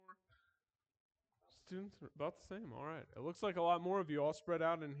students? About the same. All right. It looks like a lot more of you all spread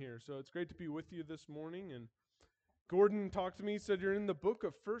out in here. So it's great to be with you this morning. And Gordon talked to me, said you're in the book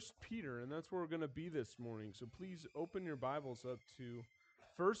of First Peter, and that's where we're going to be this morning. So please open your Bibles up to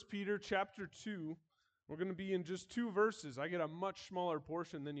First Peter chapter 2. We're going to be in just 2 verses. I get a much smaller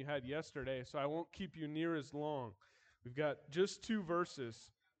portion than you had yesterday, so I won't keep you near as long. We've got just 2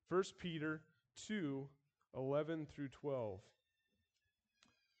 verses. First Peter 2, 11 through 12.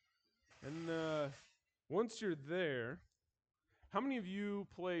 And once you're there, how many of you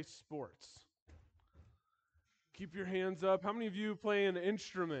play sports? Keep your hands up. How many of you play an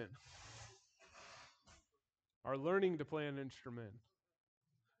instrument? Are learning to play an instrument?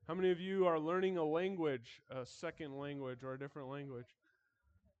 How many of you are learning a language, a second language or a different language?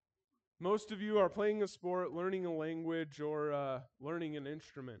 Most of you are playing a sport, learning a language, or learning an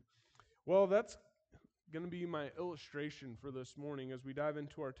instrument. Well, that's going to be my illustration for this morning as we dive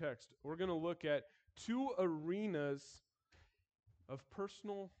into our text. We're going to look at 2 arenas of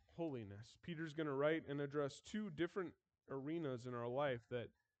personal holiness. Peter's going to write and address 2 different arenas in our life that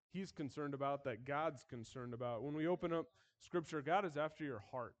he's concerned about, that God's concerned about. When we open up Scripture, God is after your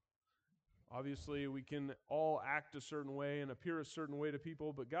heart. Obviously, we can all act a certain way and appear a certain way to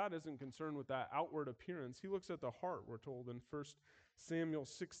people, but God isn't concerned with that outward appearance. He looks at the heart, we're told in 1 Samuel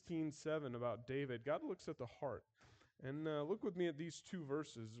 16:7 about David. God looks at the heart. And look with me at these 2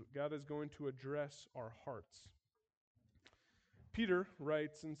 verses. God is going to address our hearts. Peter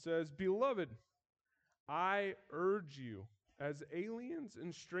writes and says, "Beloved, I urge you, as aliens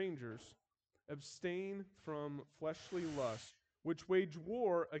and strangers, abstain from fleshly lusts, which wage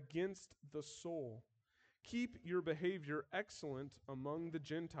war against the soul. Keep your behavior excellent among the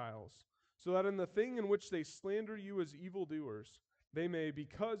Gentiles, so that in the thing in which they slander you as evildoers, they may,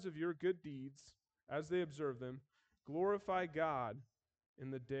 because of your good deeds, as they observe them, glorify God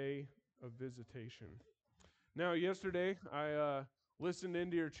in the day of visitation." Now, yesterday, I listened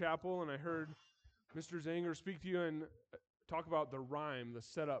into your chapel, and I heard Mr. Zanger speak to you and talk about the rhyme, the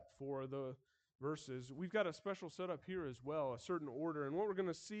setup for the verses. We've got a special setup here as well, a certain order. And what we're going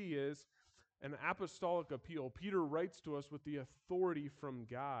to see is an apostolic appeal. Peter writes to us with the authority from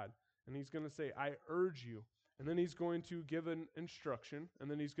God. And he's going to say, "I urge you." And then he's going to give an instruction.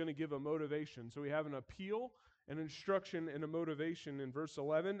 And then he's going to give a motivation. So we have an appeal, an instruction, and a motivation in verse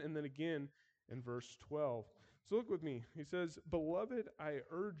 11. And then again in verse 12. So look with me. He says, "Beloved, I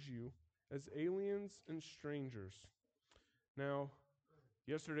urge you as aliens and strangers." Now,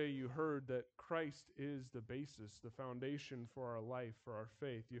 yesterday you heard that Christ is the basis, the foundation for our life, for our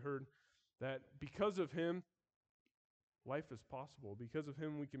faith. You heard that because of him, life is possible. Because of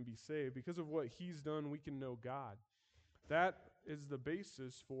him, we can be saved. Because of what he's done, we can know God. That is the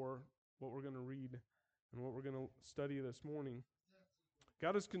basis for what we're going to read and what we're going to study this morning.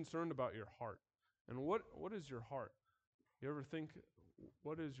 God is concerned about your heart. And what is your heart? You ever think,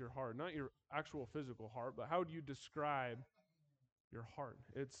 what is your heart? Not your actual physical heart, but how do you describe your heart?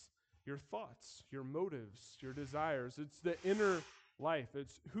 It's your thoughts, your motives, your desires. It's the inner life.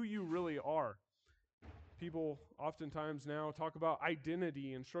 It's who you really are. People oftentimes now talk about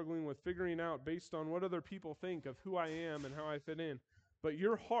identity and struggling with figuring out based on what other people think of who I am and how I fit in. But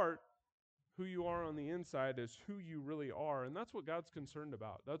your heart, who you are on the inside, is who you really are. And that's what God's concerned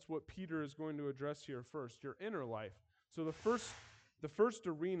about. That's what Peter is going to address here first, your inner life. So the first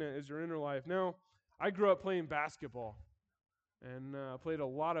arena is your inner life. Now, I grew up playing basketball and played a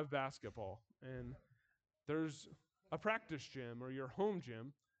lot of basketball. And there's a practice gym or your home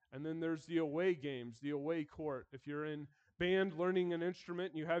gym, and then there's the away games, the away court. If you're in band learning an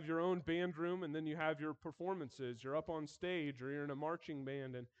instrument, you have your own band room, and then you have your performances. You're up on stage or you're in a marching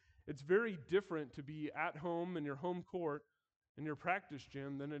band, and it's very different to be at home in your home court in your practice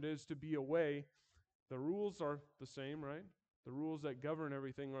gym than it is to be away. The rules are the same, right? The rules that govern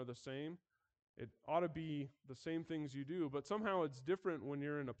everything are the same. It ought to be the same things you do, but somehow it's different when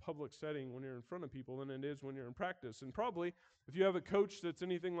you're in a public setting, when you're in front of people, than it is when you're in practice. And probably, if you have a coach that's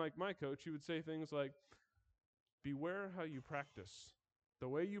anything like my coach, he would say things like, "Beware how you practice. The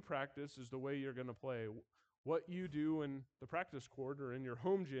way you practice is the way you're going to play. What you do in the practice court or in your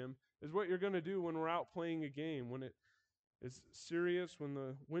home gym is what you're going to do when we're out playing a game. When it is serious, when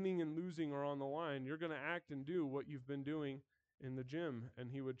the winning and losing are on the line, you're going to act and do what you've been doing in the gym." And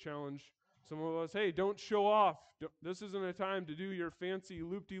he would challenge some of us, "Hey, don't show off. This isn't a time to do your fancy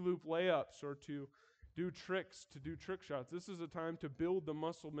loop-de-loop layups or to do tricks, to do trick shots. This is a time to build the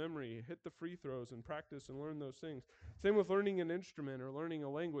muscle memory, hit the free throws and practice and learn those things." Same with learning an instrument or learning a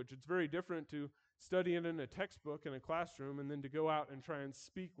language. It's very different to study it in a textbook in a classroom and then to go out and try and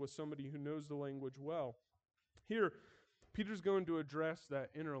speak with somebody who knows the language well. Here, Peter's going to address that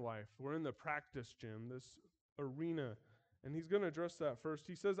inner life. We're in the practice gym, this arena, and he's going to address that first.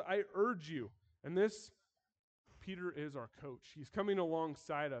 He says, I urge you. And this, Peter is our coach. He's coming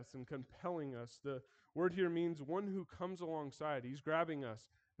alongside us and compelling us. The word here means one who comes alongside. He's grabbing us.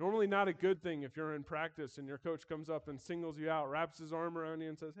 Normally not a good thing if you're in practice and your coach comes up and singles you out, wraps his arm around you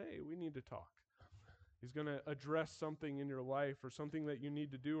and says, hey, we need to talk. He's going to address something in your life or something that you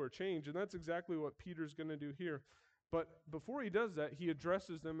need to do or change. And that's exactly what Peter's going to do here. But before he does that, he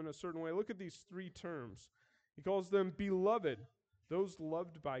addresses them in a certain way. Look at these three terms. He calls them beloved, those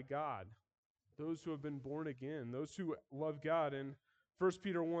loved by God, those who have been born again, those who love God. In 1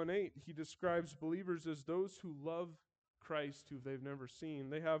 Peter 1:8, he describes believers as those who love Christ who they've never seen.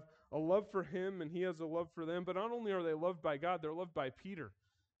 They have a love for him and he has a love for them. But not only are they loved by God, they're loved by Peter.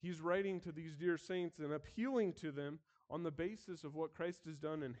 He's writing to these dear saints and appealing to them on the basis of what Christ has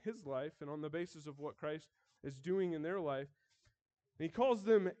done in his life and on the basis of what Christ is doing in their life. And he calls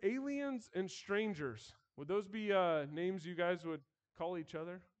them aliens and strangers. Would those be names you guys would call each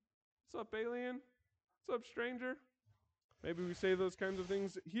other? What's up, alien? What's up, stranger? Maybe we say those kinds of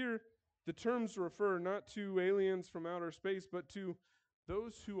things. Here, the terms refer not to aliens from outer space, but to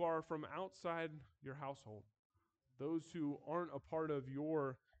those who are from outside your household, those who aren't a part of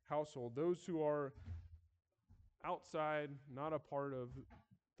your household, those who are outside, not a part of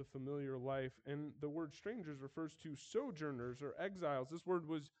the familiar life. And the word strangers refers to sojourners or exiles. This word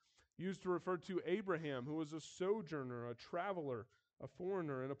was used to refer to Abraham, who was a sojourner, a traveler, a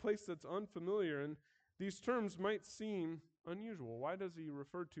foreigner, in a place that's unfamiliar. And these terms might seem unusual. Why does he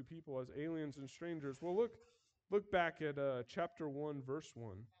refer to people as aliens and strangers? Well, look back at chapter 1, verse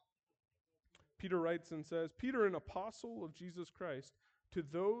 1. Peter writes and says, Peter, an apostle of Jesus Christ, to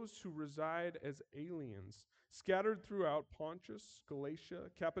those who reside as aliens, scattered throughout Pontus, Galatia,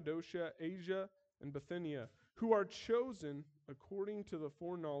 Cappadocia, Asia, and Bithynia, who are chosen according to the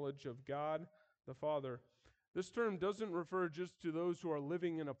foreknowledge of God the Father. This term doesn't refer just to those who are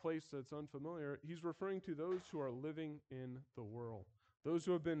living in a place that's unfamiliar. He's referring to those who are living in the world, those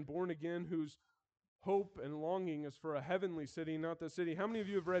who have been born again, whose hope and longing is for a heavenly city, not the city. How many of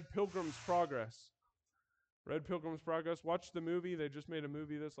you have read Pilgrim's Progress? Read Pilgrim's Progress? Watched the movie. They just made a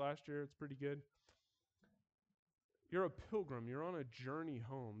movie this last year. It's pretty good. You're a pilgrim. You're on a journey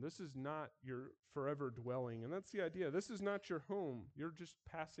home. This is not your forever dwelling. And that's the idea. This is not your home. You're just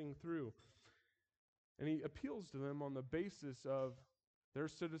passing through. And he appeals to them on the basis of their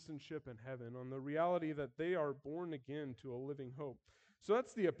citizenship in heaven, on the reality that they are born again to a living hope. So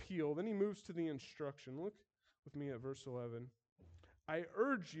that's the appeal. Then he moves to the instruction. Look with me at verse 11. I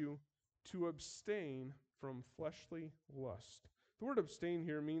urge you to abstain from fleshly lust. The word abstain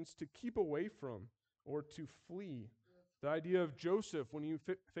here means to keep away from or to flee. The idea of Joseph, when he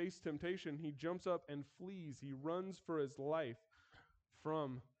faced temptation, he jumps up and flees. He runs for his life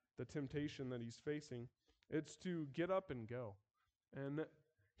from the temptation that he's facing. It's to get up and go. And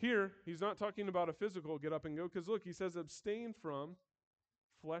here, he's not talking about a physical get up and go, because look, he says abstain from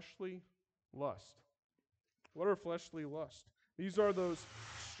fleshly lust. What are fleshly lust? These are those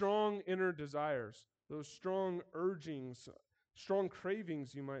strong inner desires, those strong urgings, strong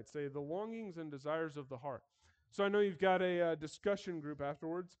cravings, you might say, the longings and desires of the heart. So I know you've got a discussion group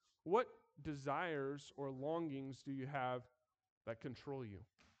afterwards. What desires or longings do you have that control you?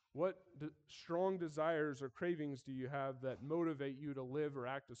 What strong desires or cravings do you have that motivate you to live or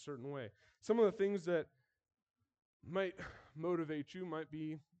act a certain way? Some of the things that might motivate you might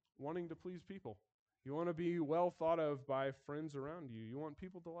be wanting to please people. You want to be well thought of by friends around you. You want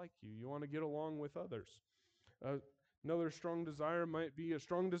people to like you. You want to get along with others. Another strong desire might be a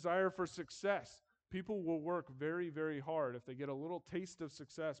strong desire for success. People will work very, very hard if they get a little taste of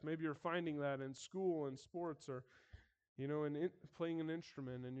success. Maybe you're finding that in school and sports, or in playing an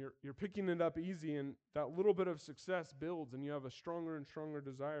instrument, and you're picking it up easy, and that little bit of success builds, and you have a stronger and stronger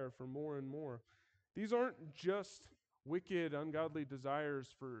desire for more and more. These aren't just wicked, ungodly desires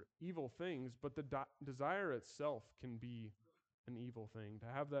for evil things, but the desire itself can be an evil thing. To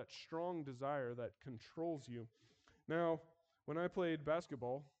have that strong desire that controls you. Now, when I played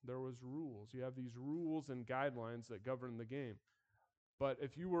basketball, there was rules. You have these rules and guidelines that govern the game. But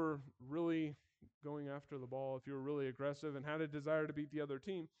if you were really going after the ball, if you were really aggressive and had a desire to beat the other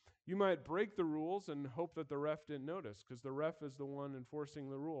team, you might break the rules and hope that the ref didn't notice, because the ref is the one enforcing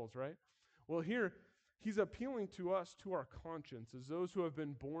the rules, right? Well, here, he's appealing to us, to our conscience, as those who have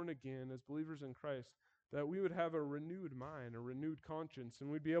been born again, as believers in Christ, that we would have a renewed mind, a renewed conscience, and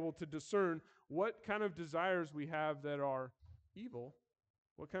we'd be able to discern what kind of desires we have that are evil,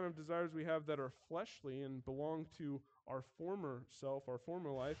 what kind of desires we have that are fleshly and belong to our former self, our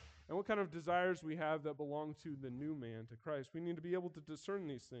former life, and what kind of desires we have that belong to the new man, to Christ. We need to be able to discern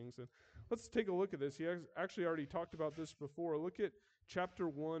these things. And let's take a look at this. He actually already talked about this before. Look at chapter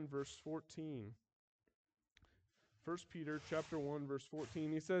 1, verse 14. 1 Peter chapter 1, verse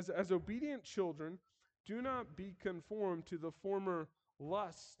 14. He says, "As obedient children, do not be conformed to the former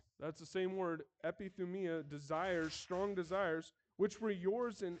lust." That's the same word, epithumia, desires, strong desires, which were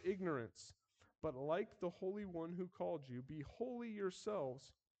yours in ignorance. But like the Holy One who called you, be holy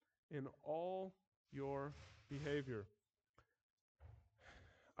yourselves in all your behavior.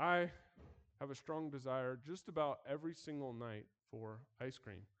 I have a strong desire just about every single night for ice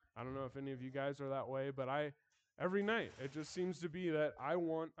cream. I don't know if any of you guys are that way, but every night it just seems to be that I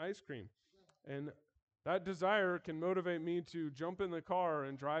want ice cream. And that desire can motivate me to jump in the car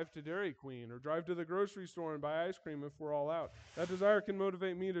and drive to Dairy Queen or drive to the grocery store and buy ice cream if we're all out. That desire can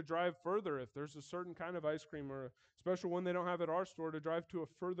motivate me to drive further if there's a certain kind of ice cream or a special one they don't have at our store, to drive to a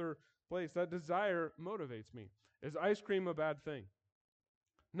further place. That desire motivates me. Is ice cream a bad thing?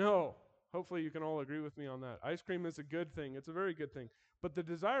 No. Hopefully you can all agree with me on that. Ice cream is a good thing. It's a very good thing. But the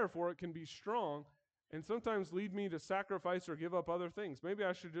desire for it can be strong and sometimes lead me to sacrifice or give up other things. Maybe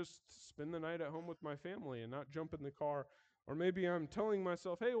I should just spend the night at home with my family and not jump in the car. Or maybe I'm telling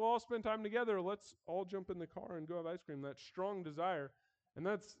myself, hey, we'll all spend time together. Let's all jump in the car and go have ice cream. That strong desire. And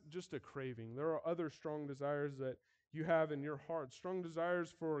that's just a craving. There are other strong desires that you have in your heart. Strong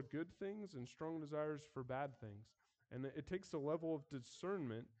desires for good things and strong desires for bad things. And it takes a level of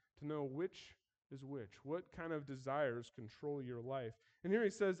discernment to know which is which. What kind of desires control your life? And here he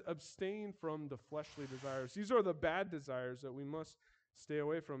says, abstain from the fleshly desires. These are the bad desires that we must stay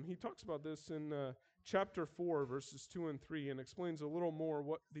away from. He talks about this in chapter 4, verses 2 and 3, and explains a little more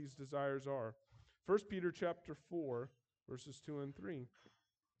what these desires are. 1 Peter chapter 4, verses 2 and 3.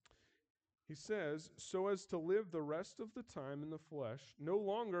 He says, so as to live the rest of the time in the flesh, no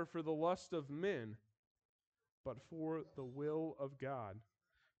longer for the lust of men, but for the will of God.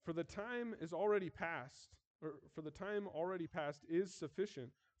 For the time is already past, or for the time already past is sufficient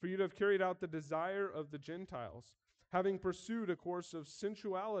for you to have carried out the desire of the Gentiles, having pursued a course of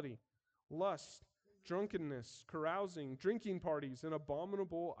sensuality, lust, drunkenness, carousing, drinking parties, and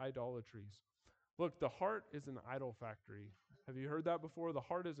abominable idolatries. Look, the heart is an idol factory. Have you heard that before? The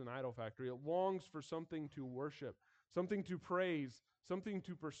heart is an idol factory. It longs for something to worship, something to praise, something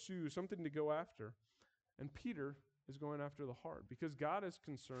to pursue, something to go after. And Peter is going after the heart because God is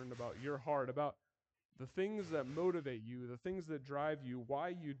concerned about your heart, about the things that motivate you, the things that drive you, why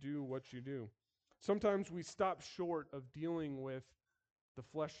you do what you do. Sometimes we stop short of dealing with the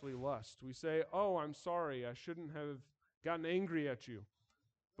fleshly lust. We say, oh, I'm sorry, I shouldn't have gotten angry at you.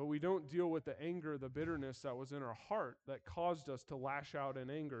 But we don't deal with the anger, the bitterness that was in our heart that caused us to lash out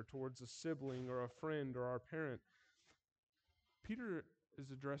in anger towards a sibling or a friend or our parent. Peter is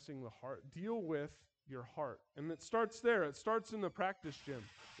addressing the heart. Deal with your heart. And it starts there. It starts in the practice gym.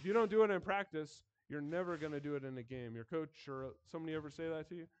 If you don't do it in practice, you're never going to do it in a game. Your coach or somebody ever say that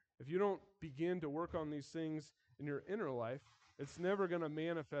to you? If you don't begin to work on these things in your inner life, it's never going to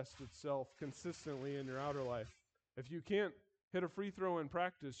manifest itself consistently in your outer life. If you can't hit a free throw in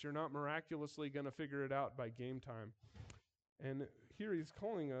practice, you're not miraculously going to figure it out by game time. And here he's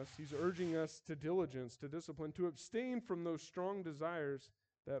calling us, he's urging us to diligence, to discipline, to abstain from those strong desires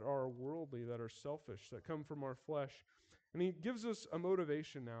that are worldly, that are selfish, that come from our flesh. And he gives us a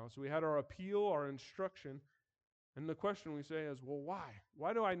motivation now. So we had our appeal, our instruction. And the question we say is, well, why?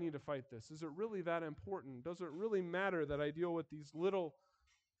 Why do I need to fight this? Is it really that important? Does it really matter that I deal with these little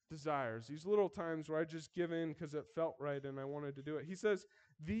desires, these little times where I just give in because it felt right and I wanted to do it? He says,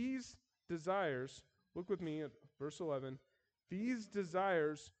 these desires, look with me at verse 11, these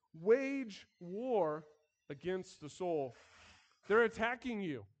desires wage war against the soul. They're attacking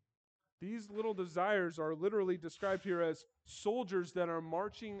you. These little desires are literally described here as soldiers that are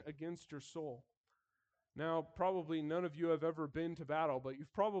marching against your soul. Now, probably none of you have ever been to battle, but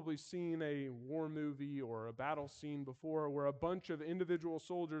you've probably seen a war movie or a battle scene before where a bunch of individual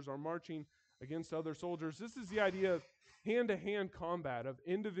soldiers are marching against other soldiers. This is the idea of hand-to-hand combat, of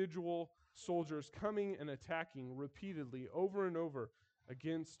individual soldiers coming and attacking repeatedly over and over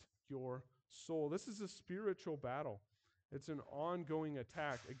against your soul. This is a spiritual battle. It's an ongoing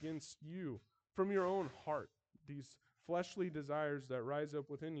attack against you from your own heart. These fleshly desires that rise up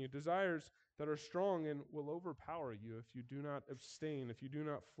within you, desires that are strong and will overpower you if you do not abstain, if you do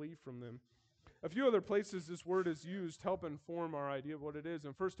not flee from them. A few other places this word is used help inform our idea of what it is.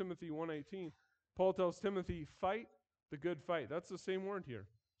 In 1 Timothy 1:18, Paul tells Timothy, fight the good fight. That's the same word here.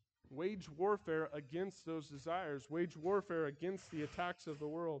 Wage warfare against those desires. Wage warfare against the attacks of the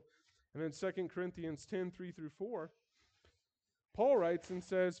world. And in 2 Corinthians 10:3-4, Paul writes and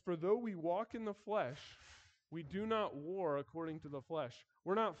says, "For though we walk in the flesh, we do not war according to the flesh."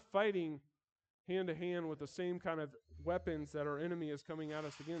 We're not fighting hand to hand with the same kind of weapons that our enemy is coming at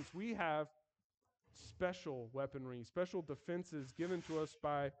us against. We have special weaponry, special defenses given to us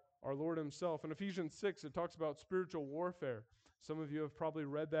by our Lord himself. In Ephesians 6, it talks about spiritual warfare. Some of you have probably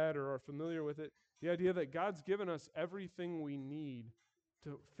read that or are familiar with it. The idea that God's given us everything we need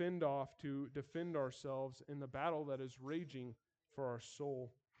to fend off, to defend ourselves in the battle that is raging for our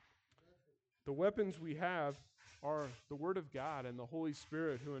soul. The weapons we have are the Word of God and the Holy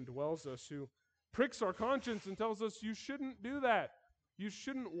Spirit who indwells us, who pricks our conscience and tells us, you shouldn't do that. You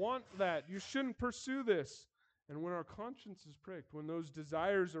shouldn't want that. You shouldn't pursue this. And when our conscience is pricked, when those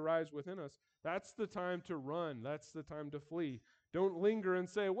desires arise within us, that's the time to run. That's the time to flee. Don't linger and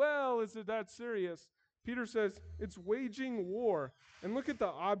say, well, is it that serious? Peter says it's waging war. And look at the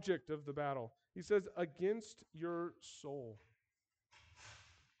object of the battle. He says, against your soul.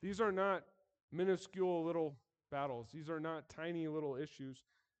 These are not minuscule little battles. These are not tiny little issues.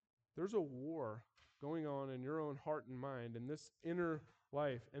 There's a war going on in your own heart and mind in this inner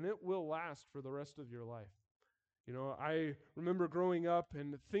life, and it will last for the rest of your life. You know, I remember growing up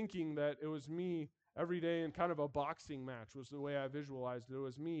and thinking that it was me every day in kind of a boxing match was the way I visualized it. It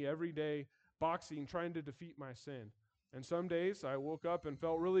was me every day boxing, trying to defeat my sin. And some days I woke up and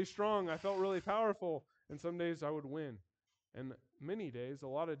felt really strong. I felt really powerful. And some days I would win. And many days, a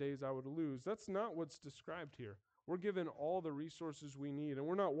lot of days, I would lose. That's not what's described here. We're given all the resources we need, and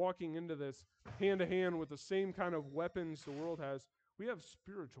we're not walking into this hand-to-hand with the same kind of weapons the world has. We have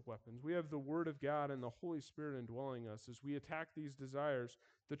spiritual weapons. We have the Word of God and the Holy Spirit indwelling us. As we attack these desires,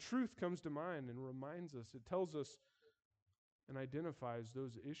 the truth comes to mind and reminds us. It tells us and identifies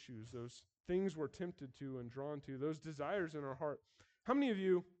those issues, those things we're tempted to and drawn to, those desires in our heart. How many of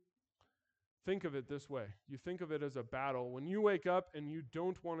you think of it this way? You think of it as a battle. When you wake up and you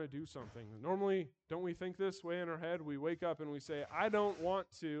don't want to do something, normally, don't we think this way in our head? We wake up and we say, I don't want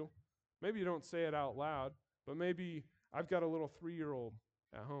to. Maybe you don't say it out loud, but maybe I've got a little 3-year-old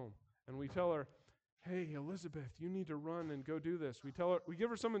at home, and we tell her, hey, Elizabeth, you need to run and go do this. We give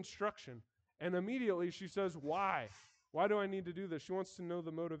her some instruction, and immediately she says, why? Why do I need to do this? She wants to know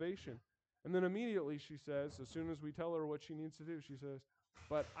the motivation. And then immediately she says, as soon as we tell her what she needs to do, she says,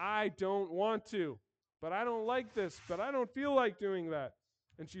 but I don't want to. But I don't like this. But I don't feel like doing that.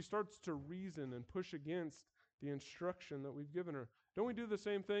 And she starts to reason and push against the instruction that we've given her. Don't we do the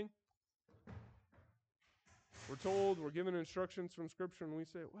same thing? We're told, we're given instructions from Scripture, and we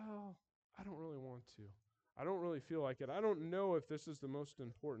say, well, I don't really want to. I don't really feel like it. I don't know if this is the most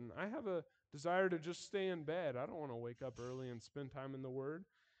important. I have a desire to just stay in bed. I don't want to wake up early and spend time in the Word.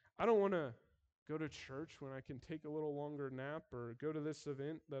 I don't want to go to church when I can take a little longer nap or go to this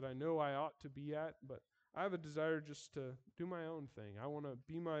event that I know I ought to be at, but I have a desire just to do my own thing. I want to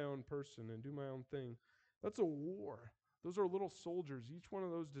be my own person and do my own thing. That's a war. Those are little soldiers. Each one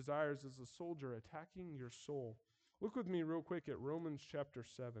of those desires is a soldier attacking your soul. Look with me real quick at Romans chapter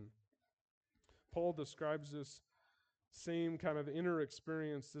 7. Paul describes this same kind of inner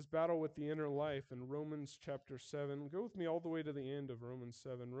experience, this battle with the inner life in Romans chapter 7. Go with me all the way to the end of Romans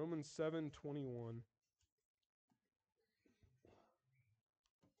 7. Romans 7:21.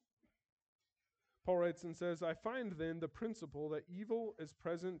 Paul writes and says, I find then the principle that evil is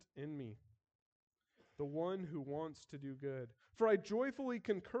present in me, the one who wants to do good. For I joyfully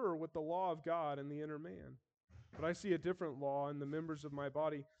concur with the law of God in the inner man. But I see a different law in the members of my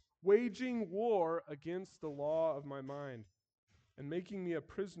body, waging war against the law of my mind, and making me a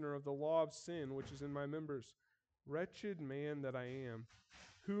prisoner of the law of sin which is in my members. Wretched man that I am,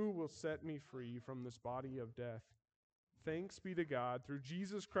 who will set me free from this body of death? Thanks be to God through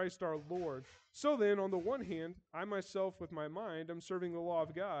Jesus Christ our Lord. So then, on the one hand, I myself with my mind am serving the law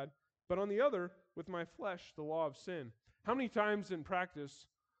of God, but on the other, with my flesh, the law of sin. How many times in practice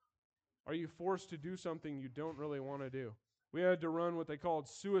are you forced to do something you don't really want to do? We had to run what they called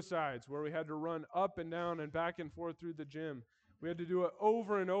suicides, where we had to run up and down and back and forth through the gym. We had to do it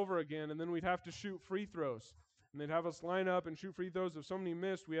over and over again, and then we'd have to shoot free throws. And they'd have us line up and shoot free throws. If somebody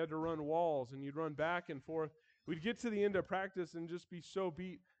missed, we had to run walls, and you'd run back and forth. We'd get to the end of practice and just be so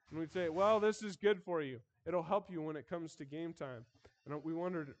beat, and we'd say, well, this is good for you. It'll help you when it comes to game time. And we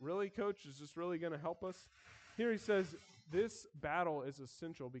wondered, really, Coach, is this really going to help us? Here he says, this battle is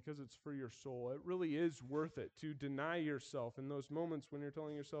essential because it's for your soul. It really is worth it to deny yourself in those moments when you're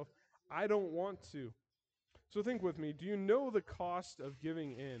telling yourself, I don't want to. So think with me, do you know the cost of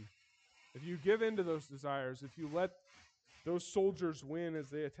giving in? If you give in to those desires, if you let those soldiers win as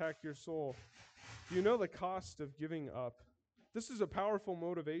they attack your soul, do you know the cost of giving up? This is a powerful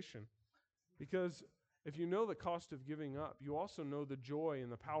motivation because if you know the cost of giving up, you also know the joy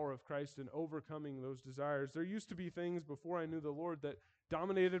and the power of Christ in overcoming those desires. There used to be things before I knew the Lord that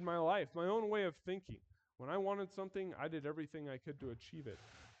dominated my life, my own way of thinking. When I wanted something, I did everything I could to achieve it.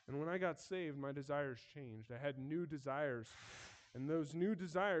 And when I got saved, my desires changed. I had new desires. And those new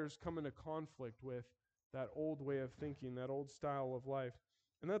desires come into conflict with that old way of thinking, that old style of life.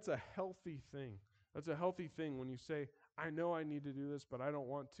 And that's a healthy thing. That's a healthy thing when you say, I know I need to do this, but I don't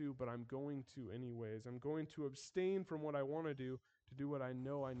want to, but I'm going to anyways. I'm going to abstain from what I want to do what I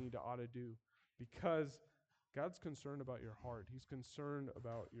know I need to ought to do. Because God's concerned about your heart. He's concerned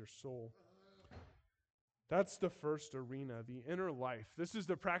about your soul. That's the first arena, the inner life. This is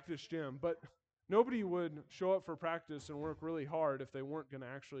the practice gym, but nobody would show up for practice and work really hard if they weren't going to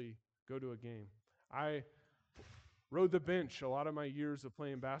actually go to a game. I rode the bench a lot of my years of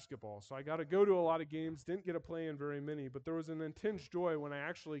playing basketball, so I got to go to a lot of games, didn't get to play in very many, but there was an intense joy when I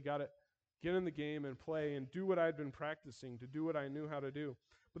actually got to get in the game and play and do what I'd been practicing, to do what I knew how to do.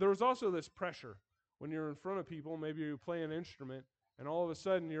 But there was also this pressure. When you're in front of people, maybe you play an instrument, and all of a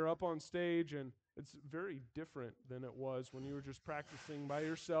sudden you're up on stage, and it's very different than it was when you were just practicing by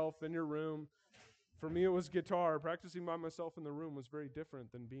yourself in your room. For me, it was guitar. Practicing by myself in the room was very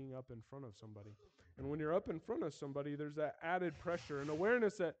different than being up in front of somebody. And when you're up in front of somebody, there's that added pressure and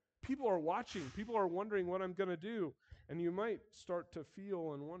awareness that people are watching. People are wondering what I'm going to do. And you might start to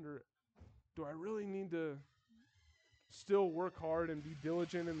feel and wonder, do I really need to still work hard and be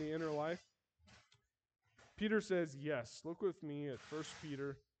diligent in the inner life? Peter says yes. Look with me at 1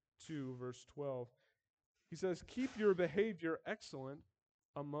 Peter 2, verse 12. He says, keep your behavior excellent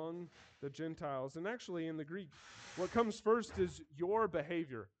among the Gentiles. And actually, in the Greek, what comes first is your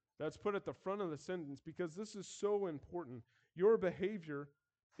behavior. That's put at the front of the sentence because this is so important. Your behavior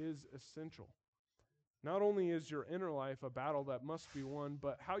is essential. Not only is your inner life a battle that must be won,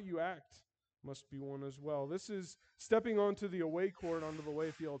 but how you act must be won as well. This is stepping onto the away court, onto the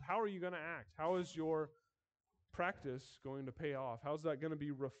away field. How are you going to act? How is your practice going to pay off? How's that going to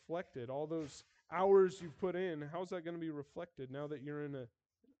be reflected? All those hours you've put in, how's that going to be reflected now that you're in a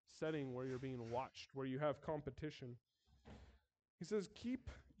setting where you're being watched, where you have competition? He says, keep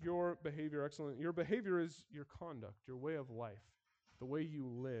your behavior excellent. Your behavior is your conduct, your way of life, the way you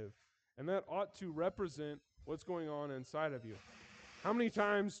live. And that ought to represent what's going on inside of you. How many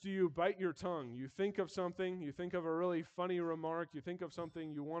times do you bite your tongue? You think of something, you think of a really funny remark, you think of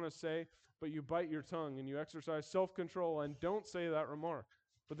something you want to say, but you bite your tongue and you exercise self-control and don't say that remark.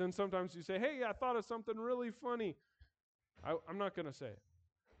 But then sometimes you say, hey, I thought of something really funny. I'm not going to say it.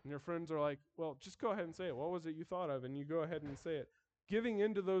 And your friends are like, well, just go ahead and say it. What was it you thought of? And you go ahead and say it. Giving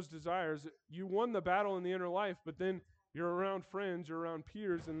into those desires, you won the battle in the inner life, but then you're around friends, you're around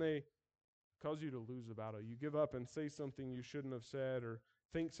peers, and they cause you to lose the battle. You give up and say something you shouldn't have said or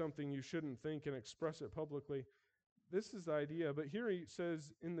think something you shouldn't think and express it publicly. This is the idea. But here he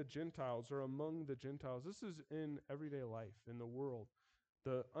says in the Gentiles or among the Gentiles. This is in everyday life, in the world,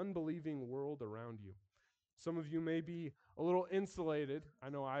 the unbelieving world around you. Some of you may be a little insulated. I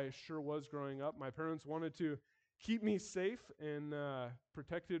know I sure was growing up. My parents wanted to keep me safe and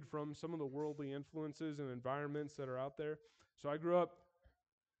protected from some of the worldly influences and environments that are out there. So I grew up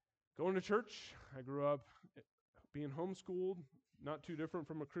going to church. I grew up being homeschooled, not too different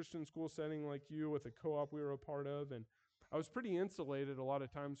from a Christian school setting like you with a co-op we were a part of. And I was pretty insulated a lot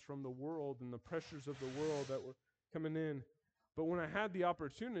of times from the world and the pressures of the world that were coming in. But when I had the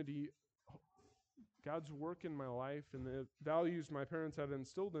opportunity, God's work in my life and the values my parents had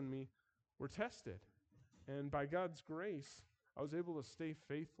instilled in me were tested. And by God's grace, I was able to stay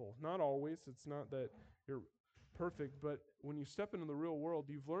faithful. Not always. It's not that you're perfect, but when you step into the real world,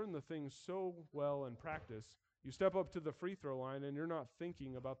 you've learned the things so well in practice. You step up to the free throw line and you're not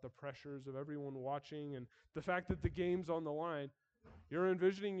thinking about the pressures of everyone watching and the fact that the game's on the line. You're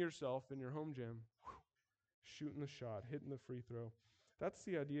envisioning yourself in your home gym, shooting the shot, hitting the free throw. That's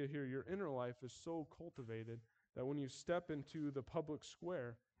the idea here. Your inner life is so cultivated that when you step into the public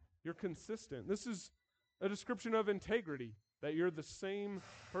square, you're consistent. This is a description of integrity, that you're the same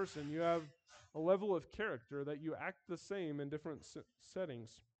person. You have a level of character that you act the same in different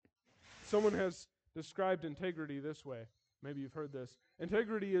settings. Someone has described integrity this way. Maybe you've heard this.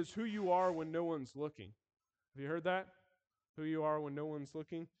 Integrity is who you are when no one's looking. Have you heard that? Who you are when no one's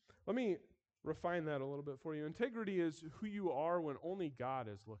looking? Let me refine that a little bit for you. Integrity is who you are when only God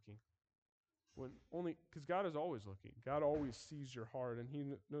is looking. Because God is always looking. God always sees your heart and he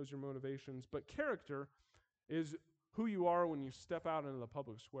knows your motivations. But character is who you are when you step out into the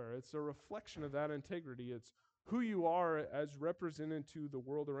public square. It's a reflection of that integrity. It's who you are as represented to the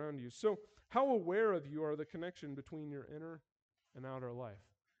world around you. So how aware of you are the connection between your inner and outer life?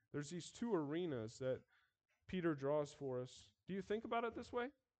 There's these two arenas that Peter draws for us. Do you think about it this way?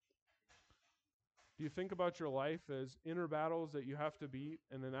 Do you think about your life as inner battles that you have to beat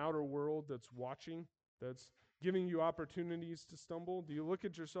and an outer world that's watching, that's giving you opportunities to stumble? Do you look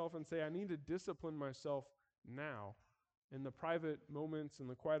at yourself and say, I need to discipline myself now in the private moments, in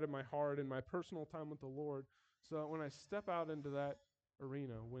the quiet of my heart, in my personal time with the Lord, so that when I step out into that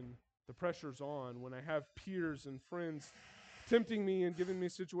arena, when the pressure's on, when I have peers and friends tempting me and giving me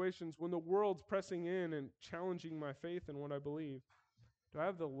situations, when the world's pressing in and challenging my faith and what I believe, do I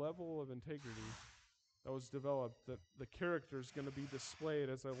have the level of integrity that was developed, that the character is going to be displayed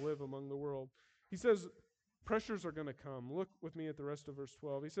as I live among the world? He says pressures are going to come. Look with me at the rest of verse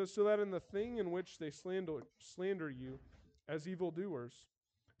 12. He says, so that in the thing in which they slander you as evildoers,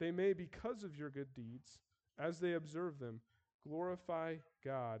 they may, because of your good deeds, as they observe them, glorify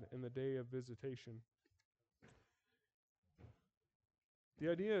God in the day of visitation. The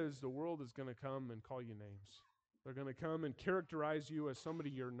idea is the world is going to come and call you names. They're going to come and characterize you as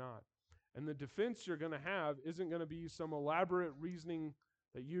somebody you're not. And the defense you're going to have isn't going to be some elaborate reasoning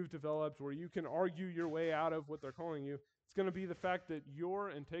that you've developed where you can argue your way out of what they're calling you. It's going to be the fact that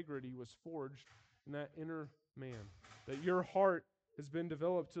your integrity was forged in that inner man, that your heart has been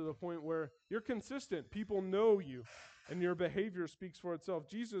developed to the point where you're consistent. People know you, and your behavior speaks for itself.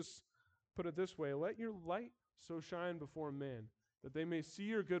 Jesus put it this way, let your light so shine before men that they may see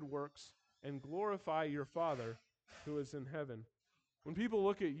your good works and glorify your Father who is in heaven. When people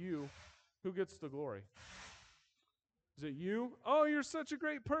look at you, who gets the glory? Is it you? Oh, you're such a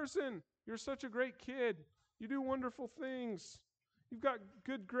great person. You're such a great kid. You do wonderful things. You've got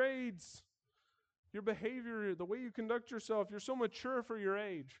good grades. Your behavior, the way you conduct yourself, you're so mature for your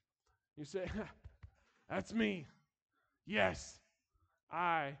age. You say, that's me. Yes,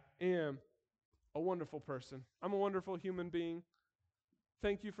 I am a wonderful person. I'm a wonderful human being.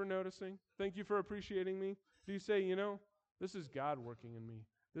 Thank you for noticing. Thank you for appreciating me. Do you say, this is God working in me.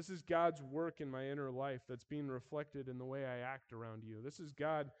 This is God's work in my inner life that's being reflected in the way I act around you. This is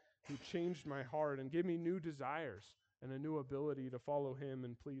God who changed my heart and gave me new desires and a new ability to follow him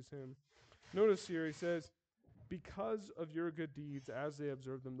and please him. Notice here he says, because of your good deeds as they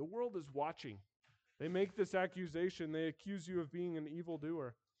observe them. The world is watching. They make this accusation. They accuse you of being an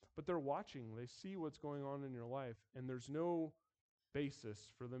evildoer. But they're watching. They see what's going on in your life. And there's no basis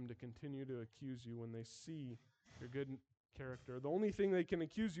for them to continue to accuse you when they see your good character. The only thing they can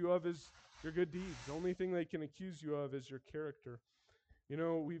accuse you of is your good deeds. The only thing they can accuse you of is your character.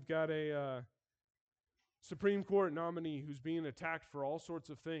 We've got a Supreme Court nominee who's being attacked for all sorts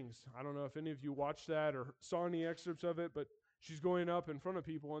of things. I don't know if any of you watched that or saw any excerpts of it, but she's going up in front of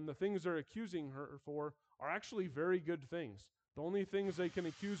people, and the things they're accusing her for are actually very good things. The only things they can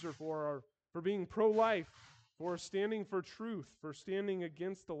accuse her for are for being pro-life, for standing for truth, for standing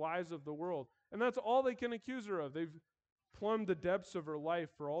against the lies of the world. And that's all they can accuse her of. They've plumbed the depths of her life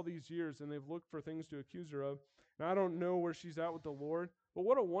for all these years, and they've looked for things to accuse her of. And I don't know where she's at with the Lord, but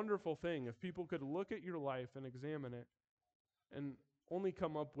what a wonderful thing if people could look at your life and examine it and only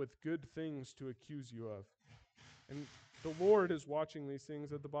come up with good things to accuse you of. And the Lord is watching these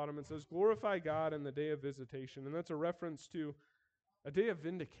things at the bottom. It says, glorify God in the day of visitation. And that's a reference to a day of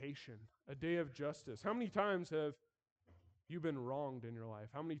vindication, a day of justice. How many times have you been wronged in your life?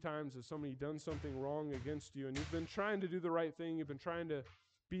 How many times has somebody done something wrong against you and you've been trying to do the right thing, you've been trying to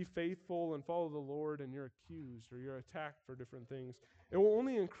be faithful and follow the Lord, and you're accused or you're attacked for different things? It will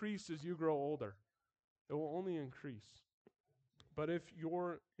only increase as you grow older. It will only increase. But if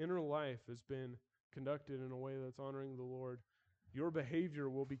your inner life has been conducted in a way that's honoring the Lord, your behavior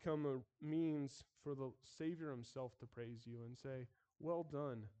will become a means for the Savior himself to praise you and say, well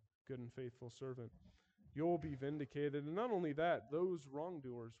done, good and faithful servant. You'll be vindicated. And not only that, those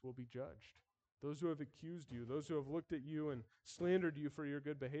wrongdoers will be judged. Those who have accused you, those who have looked at you and slandered you for your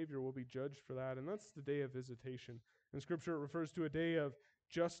good behavior will be judged for that. And that's the day of visitation. In Scripture, it refers to a day of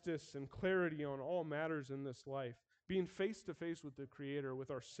justice and clarity on all matters in this life, being face to face with the Creator, with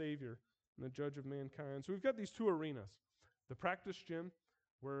our Savior, and the Judge of mankind. So we've got these two arenas. The practice gym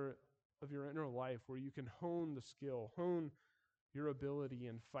of your inner life, where you can hone the skill, hone your ability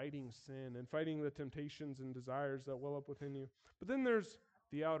in fighting sin and fighting the temptations and desires that well up within you. But then there's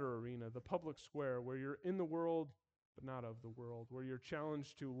the outer arena, the public square, where you're in the world but not of the world, where you're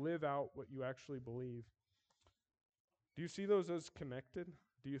challenged to live out what you actually believe. Do you see those as connected?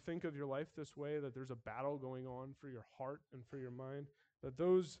 Do you think of your life this way, that there's a battle going on for your heart and for your mind? That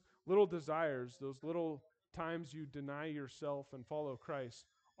those little desires, those little times you deny yourself and follow Christ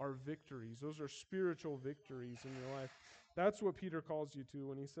are victories. Those are spiritual victories in your life. That's what Peter calls you to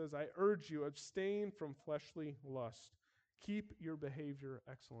when he says, I urge you, abstain from fleshly lust. Keep your behavior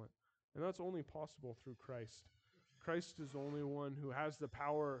excellent. And that's only possible through Christ. Christ is the only one who has the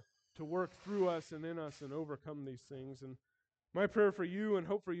power to work through us and in us and overcome these things. And my prayer for you and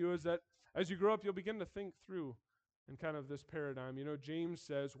hope for you is that as you grow up, you'll begin to think through in kind of this paradigm. You know, James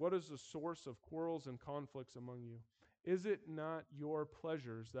says, "What is the source of quarrels and conflicts among you? Is it not your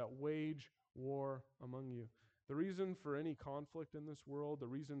pleasures that wage war among you?" The reason for any conflict in this world, the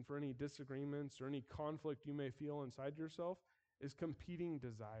reason for any disagreements or any conflict you may feel inside yourself is competing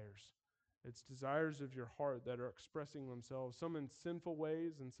desires. It's desires of your heart that are expressing themselves, some in sinful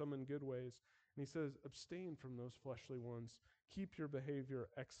ways and some in good ways. And he says, abstain from those fleshly ones. Keep your behavior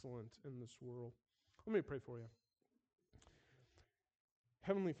excellent in this world. Let me pray for you.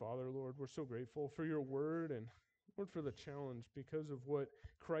 Heavenly Father, Lord, we're so grateful for your word and, Lord, for the challenge because of what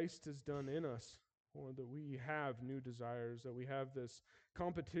Christ has done in us. Lord, that we have new desires, that we have this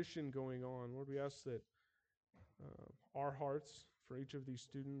competition going on. Lord, we ask that our hearts for each of these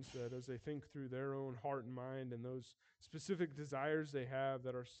students, that as they think through their own heart and mind and those specific desires they have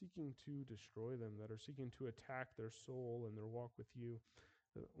that are seeking to destroy them, that are seeking to attack their soul and their walk with you,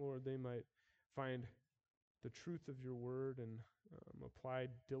 that, Lord, they might find the truth of your word and applied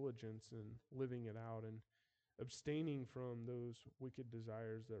diligence in living it out and abstaining from those wicked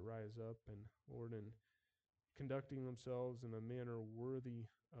desires that rise up, and, Lord, in conducting themselves in a manner worthy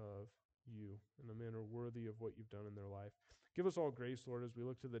of you, in a manner worthy of what you've done in their life. Give us all grace, Lord, as we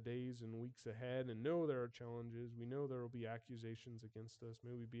look to the days and weeks ahead and know there are challenges. We know there will be accusations against us.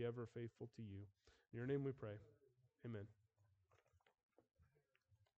 May we be ever faithful to you. In your name we pray. Amen.